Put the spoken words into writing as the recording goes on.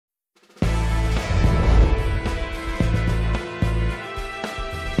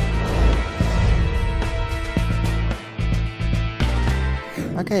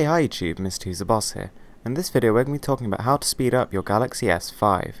Okay, hi YouTube, Mrwhosetheboss here. In this video we're going to be talking about how to speed up your Galaxy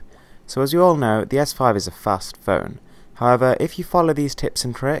S5. So as you all know, the S5 is a fast phone. However, if you follow these tips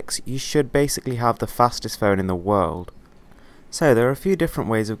and tricks, you should basically have the fastest phone in the world. So there are a few different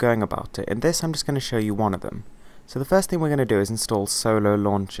ways of going about it. In this I'm just going to show you one of them. So the first thing we're going to do is install Solo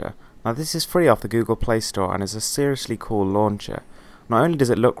Launcher. Now this is free off the Google Play Store and is a seriously cool launcher. Not only does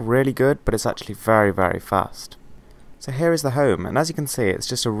it look really good, but it's actually very fast. So here is the home, and as you can see it's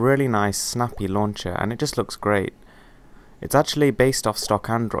just a really nice snappy launcher and it just looks great. It's actually based off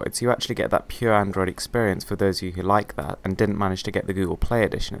stock Android, so you actually get that pure Android experience for those of you who like that and didn't manage to get the Google Play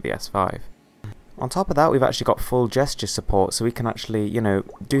edition of the S5. On top of that, we've actually got full gesture support, so we can actually,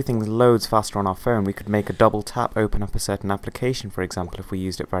 do things loads faster on our phone. We could make a double tap open up a certain application, for example, if we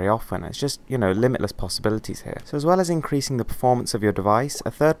used it very often. It's just, limitless possibilities here. So as well as increasing the performance of your device,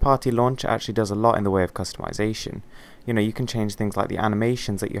 a third-party launcher actually does a lot in the way of customization. You can change things like the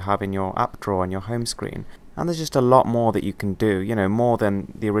animations that you have in your app drawer on your home screen. And there's just a lot more that you can do, more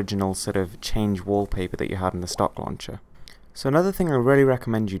than the original sort of change wallpaper that you had in the stock launcher. So another thing I really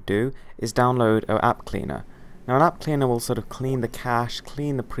recommend you do is download an app cleaner. Now an app cleaner will sort of clean the cache,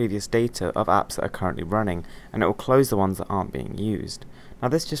 clean the previous data of apps that are currently running, and it will close the ones that aren't being used. Now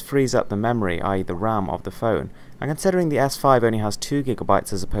this just frees up the memory, i.e. the RAM of the phone, and considering the S5 only has 2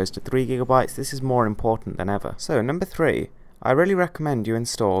 GB as opposed to 3 GB, this is more important than ever. So number 3, I really recommend you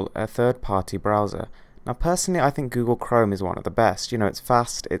install a third-party browser. Now personally I think Google Chrome is one of the best. It's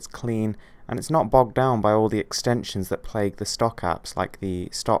fast, it's clean, and it's not bogged down by all the extensions that plague the stock apps like the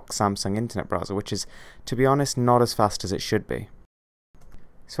stock Samsung internet browser, which is, to be honest, not as fast as it should be.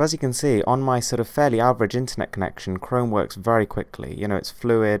 So as you can see, on my sort of fairly average internet connection, Chrome works very quickly. It's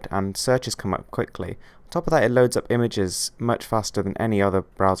fluid and searches come up quickly. On top of that, it loads up images much faster than any other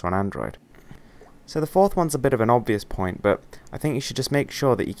browser on Android. So the fourth one's a bit of an obvious point, but I think you should just make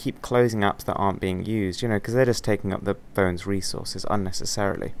sure that you keep closing apps that aren't being used, because they're just taking up the phone's resources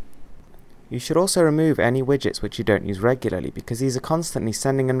unnecessarily. You should also remove any widgets which you don't use regularly, because these are constantly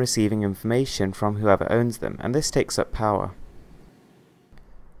sending and receiving information from whoever owns them, and this takes up power.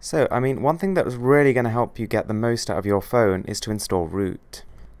 So, one thing that was really going to help you get the most out of your phone is to install root.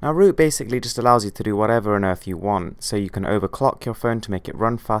 Now root basically just allows you to do whatever on earth you want, so you can overclock your phone to make it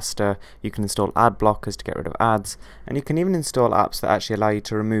run faster, you can install ad blockers to get rid of ads, and you can even install apps that actually allow you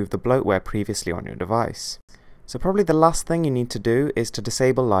to remove the bloatware previously on your device. So probably the last thing you need to do is to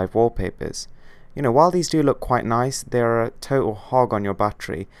disable live wallpapers. While these do look quite nice, they're a total hog on your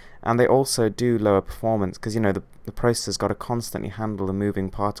battery, and they also do lower performance because the processor's got to constantly handle the moving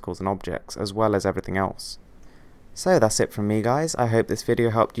particles and objects as well as everything else. So that's it from me guys. I hope this video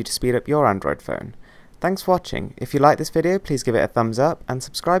helped you to speed up your Android phone. Thanks for watching. If you like this video, please give it a thumbs up and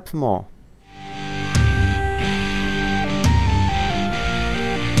subscribe for more.